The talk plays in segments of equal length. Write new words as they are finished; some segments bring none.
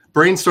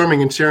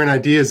brainstorming and sharing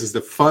ideas is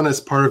the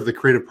funnest part of the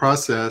creative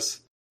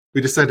process, we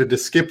decided to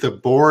skip the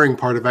boring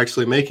part of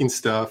actually making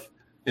stuff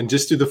and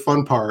just do the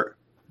fun part.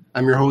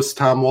 I'm your host,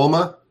 Tom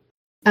Wolma.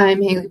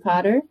 I'm Haley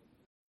Potter.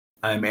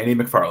 I'm Andy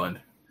McFarland.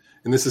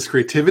 And this is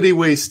Creativity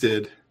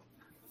Wasted.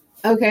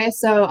 Okay,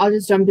 so I'll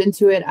just jump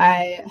into it.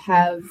 I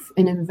have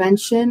an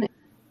invention.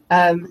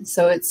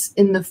 So it's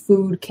in the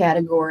food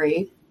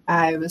category.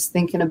 I was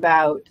thinking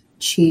about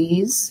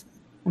cheese.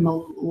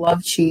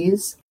 Love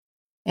cheese.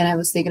 And I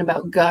was thinking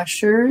about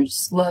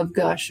Gushers. Love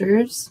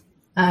Gushers.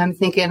 I'm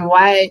thinking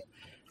why...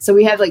 So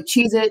we have like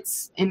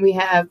Cheez-Its and we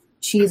have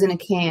cheese in a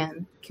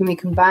can. Can we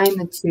combine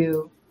the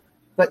two?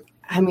 But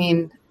I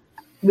mean,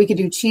 we could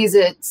do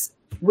Cheez-Its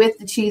with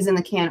the cheese in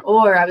the can.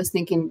 Or I was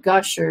thinking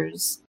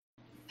Gushers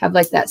have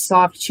like that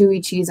soft,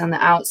 chewy cheese on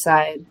the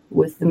outside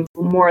with the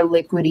more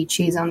liquidy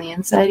cheese on the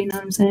inside. You know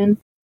what I'm saying?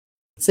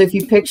 So if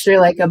you picture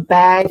like a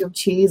bag of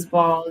cheese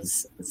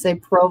balls, let's say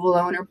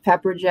provolone or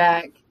pepper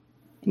jack,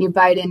 and you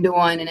bite into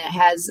one and it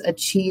has a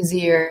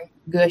cheesier,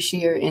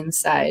 gushier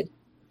inside.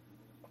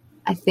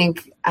 I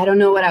don't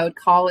know what I would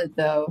call it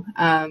though.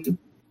 I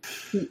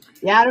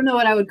don't know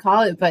what I would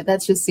call it, but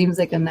that just seems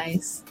like a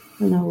nice,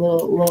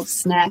 little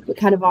snack, but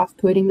kind of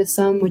off-putting to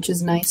some, which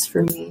is nice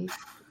for me.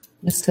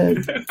 Just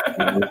to.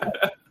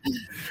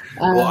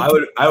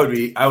 Well,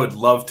 I would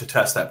love to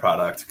test that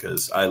product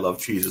because I love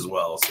cheese as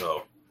well.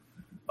 So.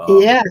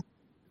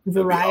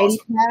 Variety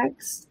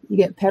packs. You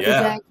get pepper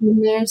jack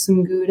in there,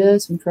 some Gouda,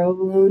 some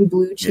provolone,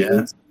 blue cheese.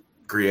 Yeah.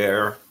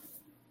 Gruyere.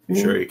 I'm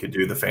sure you could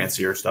do the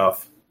fancier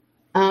stuff.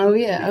 Oh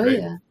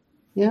yeah.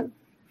 Yep.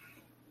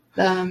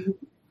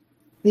 That's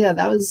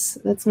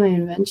my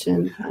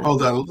invention.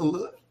 Hold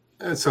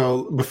on.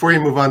 So before you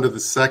move on to the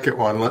second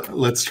one,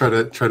 let's try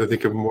to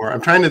think of more.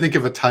 I'm trying to think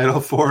of a title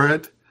for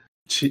it.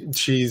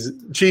 Cheese.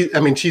 I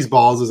mean, cheese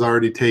balls is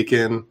already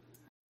taken.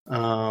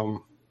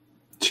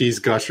 Cheese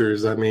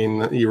Gushers. I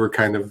mean, you were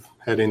kind of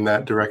heading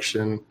that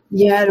direction.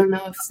 Yeah, I don't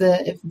know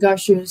if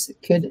Gushers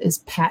is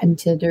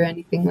patented or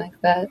anything like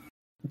that.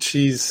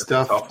 Cheese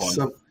stuffed,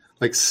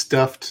 like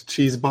stuffed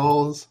cheese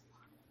balls.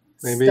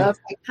 Maybe. Stuff.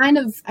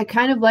 I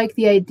kind of like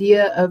the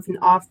idea of an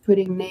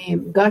off-putting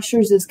name.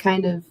 Gushers is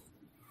kind of.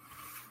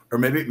 Or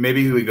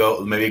maybe we go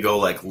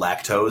like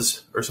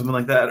lactose or something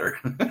like that, or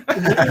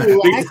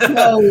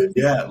lactose.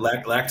 Yeah,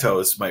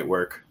 lactose might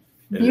work.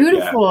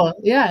 Beautiful.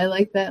 Yeah, I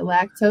like that.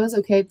 Lactose.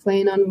 Okay,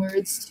 playing on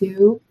words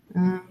too.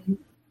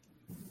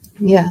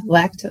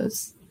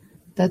 Lactose.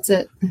 That's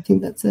it. I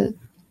think that's it.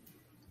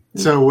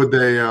 So would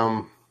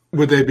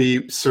they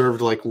be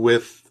served like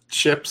with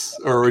chips,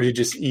 or would you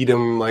just eat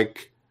them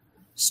like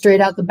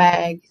straight out the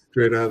bag?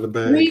 Straight out of the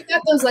bag. Well, you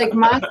got those like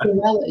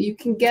mozzarella. You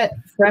can get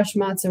fresh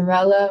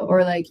mozzarella,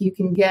 or like you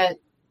can get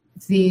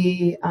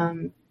the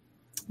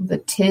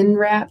tin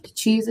wrapped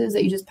cheeses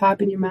that you just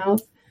pop in your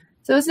mouth.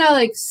 So it's not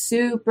like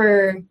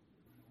super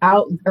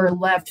out or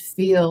left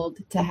field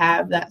to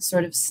have that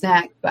sort of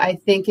snack. But I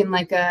think in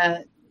like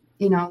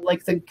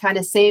like the kind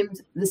of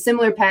the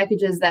similar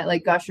packages that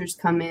like Gushers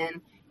come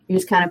in, you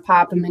just kind of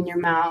pop them in your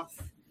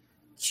mouth.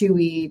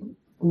 Chewy,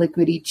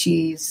 liquidy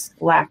cheese,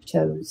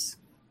 lactose.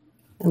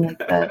 I like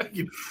that.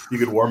 You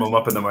could warm them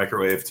up in the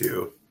microwave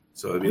too.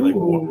 So it'd be like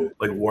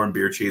warm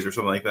beer cheese or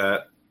something like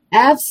that.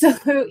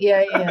 Absolutely.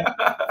 Yeah.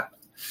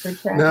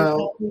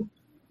 Now,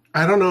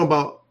 I don't know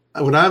about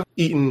when I've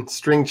eaten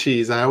string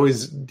cheese, I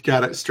always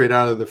got it straight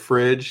out of the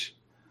fridge.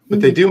 But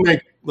they do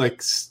make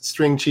like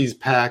string cheese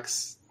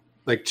packs,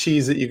 like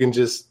cheese that you can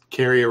just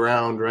carry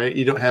around, right?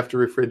 You don't have to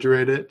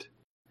refrigerate it.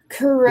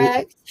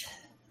 Correct.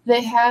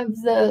 They have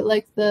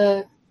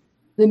the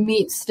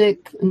meat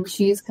stick and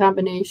cheese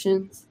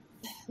combinations.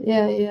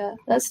 Yeah.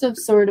 That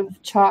stuff's sort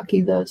of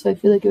chalky though, so I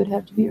feel like it would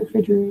have to be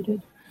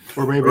refrigerated.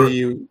 Or maybe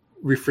you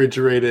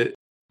refrigerate it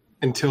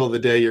until the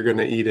day you're going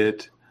to eat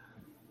it,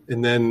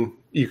 and then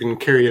you can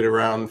carry it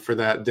around for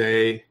that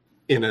day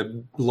in a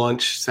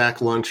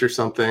sack lunch or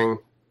something.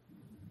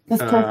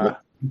 That's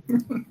perfect.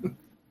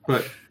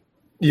 But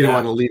you don't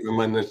want to leave them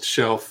on the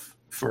shelf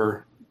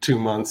for 2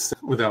 months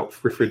without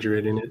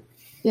refrigerating it.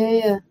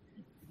 Yeah.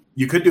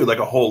 You could do like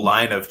a whole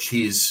line of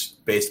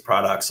cheese-based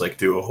products, like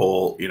do a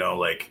whole,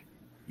 like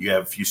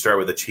you start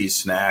with a cheese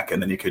snack, and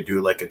then you could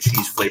do like a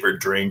cheese-flavored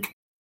drink.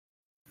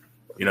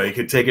 You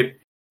could take it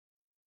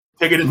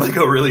in like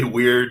a really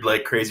weird,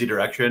 like crazy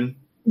direction.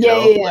 Yeah.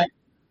 Like,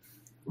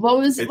 what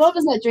was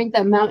that drink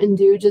that Mountain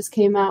Dew just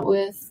came out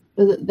with?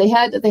 They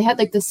had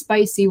like the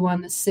spicy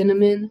one, the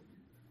cinnamon,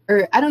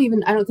 or I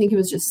don't think it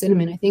was just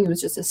cinnamon. I think it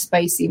was just a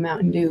spicy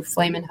Mountain Dew,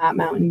 flaming hot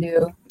Mountain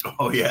Dew.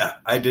 Oh yeah,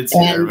 I did see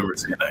that. I remember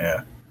seeing that.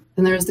 Yeah.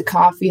 And there was the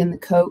coffee and the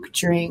Coke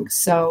drink.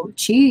 So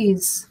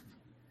cheese.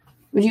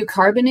 Would you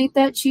carbonate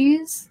that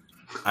cheese?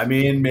 I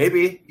mean,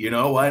 maybe.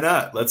 Why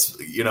not? Let's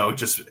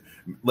just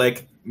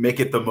like make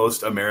it the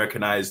most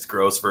Americanized,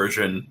 gross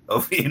version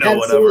of Absolutely.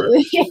 whatever.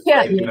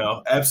 Yeah.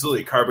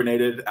 Absolutely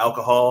carbonated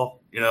alcohol.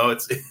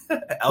 It's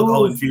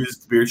alcohol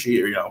infused beer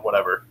cheese or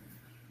whatever.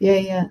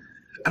 Yeah.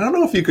 I don't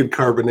know if you could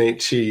carbonate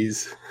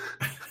cheese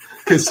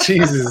because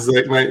cheese is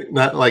like might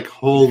not like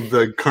hold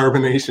the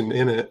carbonation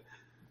in it.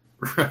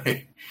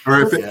 Right.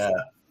 Or if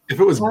it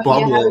was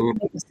bubbling,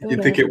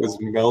 you'd think it was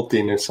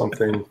melting or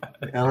something.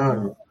 I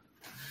don't know.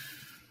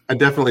 I'd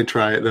definitely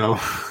try it though.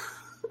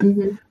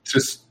 Mm-hmm.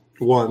 Just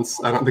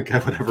once. I don't think I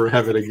would ever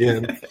have it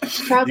again.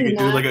 Probably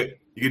not.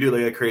 You could do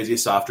like a crazy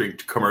soft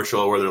drink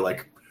commercial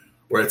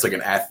where it's like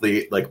an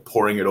athlete like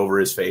pouring it over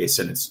his face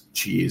and it's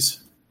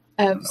cheese.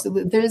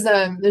 Absolutely. There's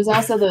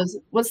also those.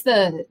 What's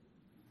the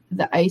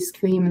ice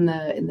cream in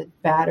the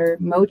batter?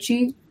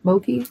 Mochi.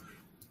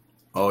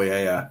 Oh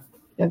yeah.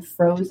 You have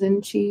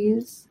frozen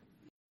cheese.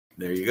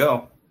 There you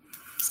go.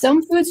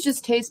 Some foods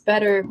just taste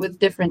better with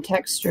different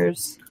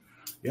textures.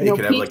 Yeah, you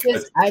could have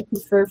peaches, I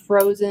prefer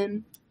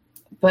frozen,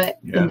 but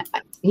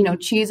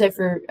cheese I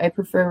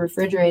prefer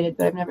refrigerated.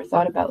 But I've never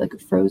thought about like a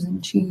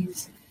frozen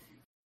cheese.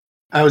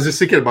 I was just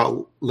thinking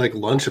about like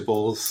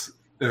Lunchables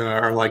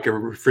are like a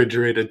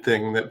refrigerated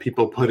thing that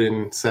people put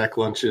in sack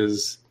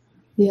lunches.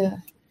 Yeah,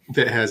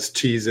 that has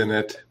cheese in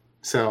it.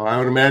 So I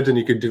would imagine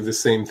you could do the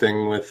same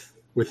thing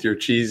with your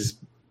cheese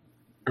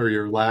or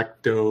your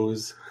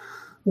lactose.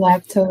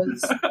 I'm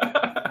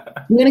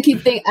gonna keep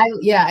thinking.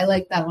 I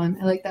like that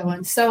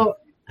one. So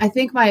I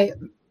think my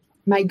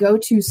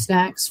go-to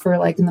snacks for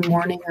like in the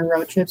morning or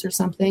road trips or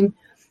something.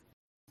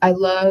 I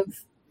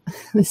love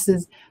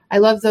those. I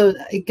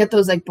get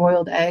those like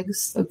boiled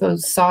eggs, like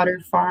those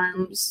Sauter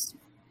Farms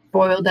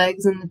boiled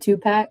eggs in the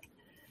 2-pack.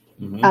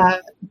 Mm-hmm.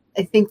 I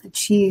think the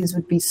cheese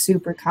would be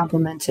super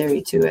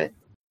complimentary to it.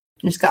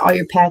 You just got all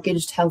your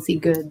packaged healthy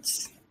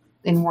goods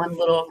in one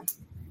little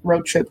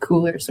road trip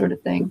cooler sort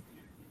of thing.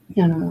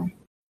 I don't know.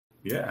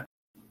 Yeah.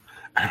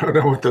 I don't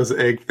know what those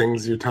egg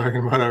things you're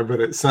talking about are, but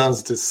it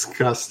sounds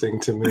disgusting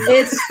to me.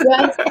 It's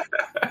just,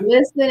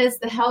 listen, it's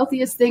the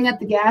healthiest thing at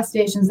the gas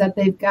stations that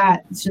they've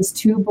got. It's just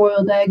 2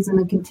 boiled eggs in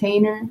a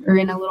container or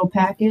in a little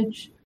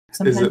package.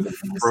 Sometimes is it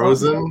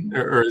frozen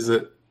or is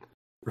it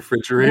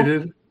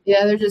refrigerated?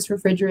 Yeah, they're just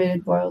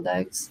refrigerated boiled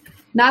eggs.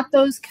 Not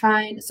those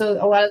kind.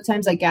 So a lot of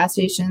times, like gas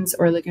stations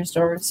or liquor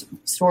stores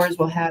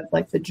will have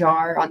like the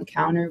jar on the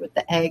counter with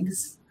the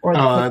eggs or the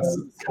that's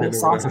kind of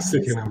what I was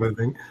thinking of, I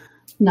think.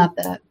 Not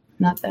that.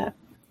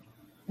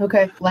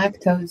 Okay,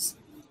 lactose.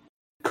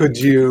 Could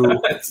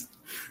you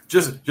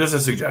just a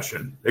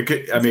suggestion? It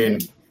could. I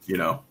mean,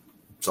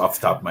 it's off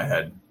the top of my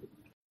head.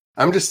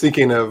 I'm just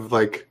thinking of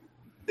like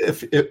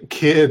if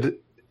could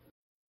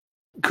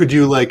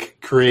you like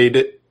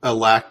create a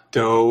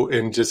lacto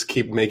and just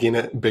keep making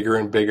it bigger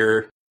and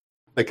bigger,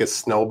 like a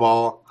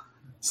snowball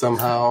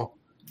somehow?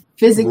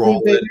 Physically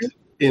bigger? It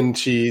in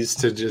cheese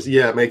to just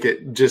make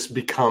it just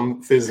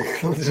become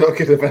physical so it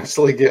could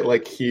eventually get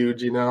like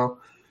huge,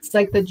 It's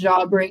like the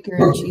jawbreaker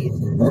in cheese.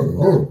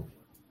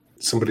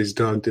 Somebody's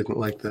dog didn't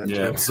like that.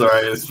 Yeah, joke.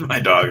 sorry, it's my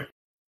dog.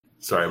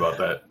 Sorry about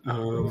that.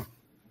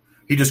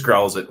 He just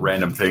growls at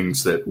random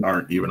things that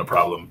aren't even a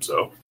problem.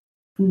 So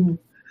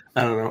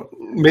I don't know.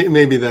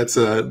 Maybe that's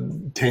a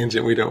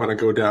tangent we don't want to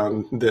go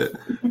down. That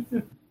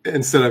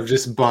instead of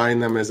just buying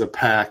them as a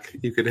pack,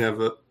 you could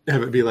have it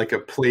be like a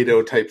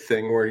Play-Doh type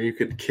thing where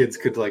kids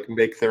could like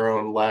make their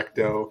own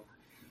lacto.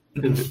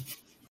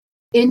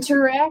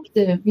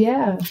 Interactive,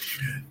 yeah.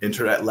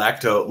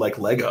 Lacto, like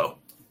Lego,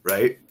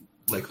 right?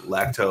 Like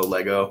lacto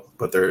Lego,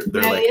 but they're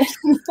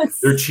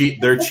they're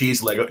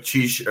cheese Lego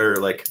cheese or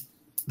like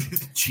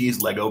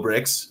cheese Lego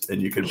bricks, and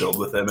you can build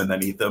with them and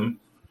then eat them.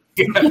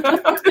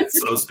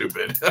 It's so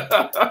stupid.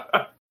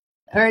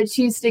 Or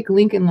cheese stick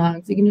Lincoln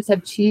Logs. You can just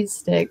have cheese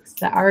sticks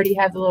that already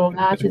have the little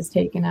notches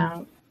taken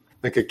out.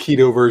 Like a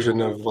keto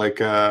version of like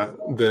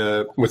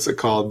the what's it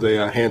called?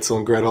 The Hansel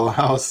and Gretel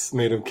house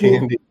made of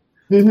candy.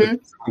 Mm-hmm.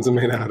 One's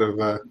made out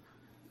of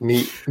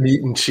meat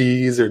and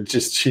cheese, or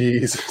just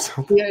cheese or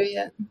something.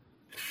 Yeah.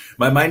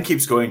 My mind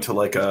keeps going to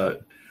like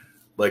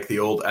the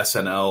old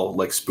SNL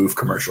like spoof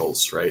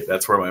commercials, right?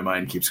 That's where my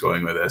mind keeps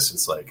going with this.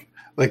 It's like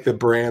the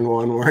brand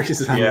one where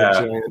he's on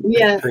the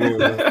giant thing.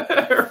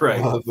 Right.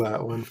 I love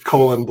that one.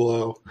 Colon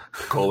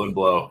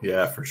blow.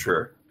 Yeah, for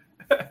sure.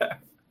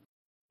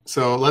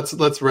 So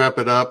let's wrap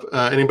it up.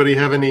 Anybody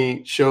have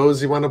any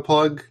shows you want to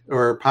plug,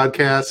 or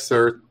podcasts,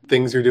 or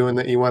things you're doing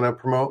that you want to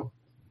promote?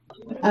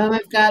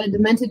 I've got a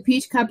Demented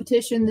Peach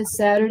competition this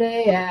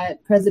Saturday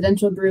at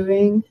Presidential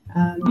Brewing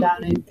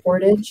down in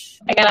Portage.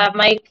 I got a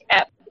mic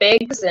at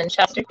Biggs in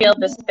Chesterfield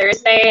this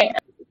Thursday,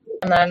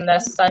 and then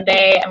this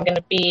Sunday I'm going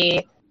to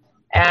be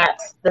at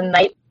the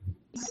Night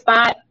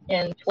Spot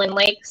in Twin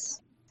Lakes,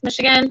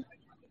 Michigan,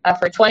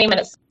 for a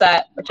 20-minute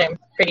set, which I'm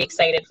pretty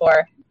excited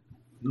for.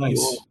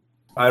 Nice.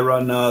 I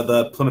run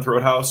the Plymouth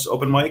Roadhouse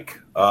open mic.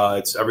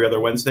 It's every other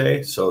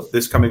Wednesday, so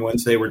this coming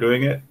Wednesday we're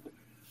doing it.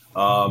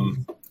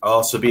 I'll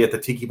also be at the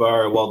Tiki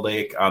Bar at Walled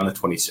Lake on the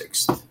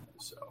 26th.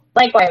 So.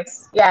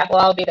 Likewise. Yeah,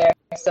 well, I'll be there.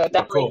 So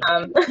definitely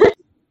cool.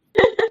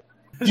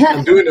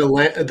 I'm doing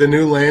the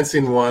new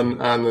Lansing one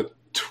on the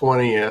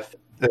 20th.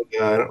 I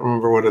don't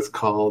remember what it's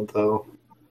called, though.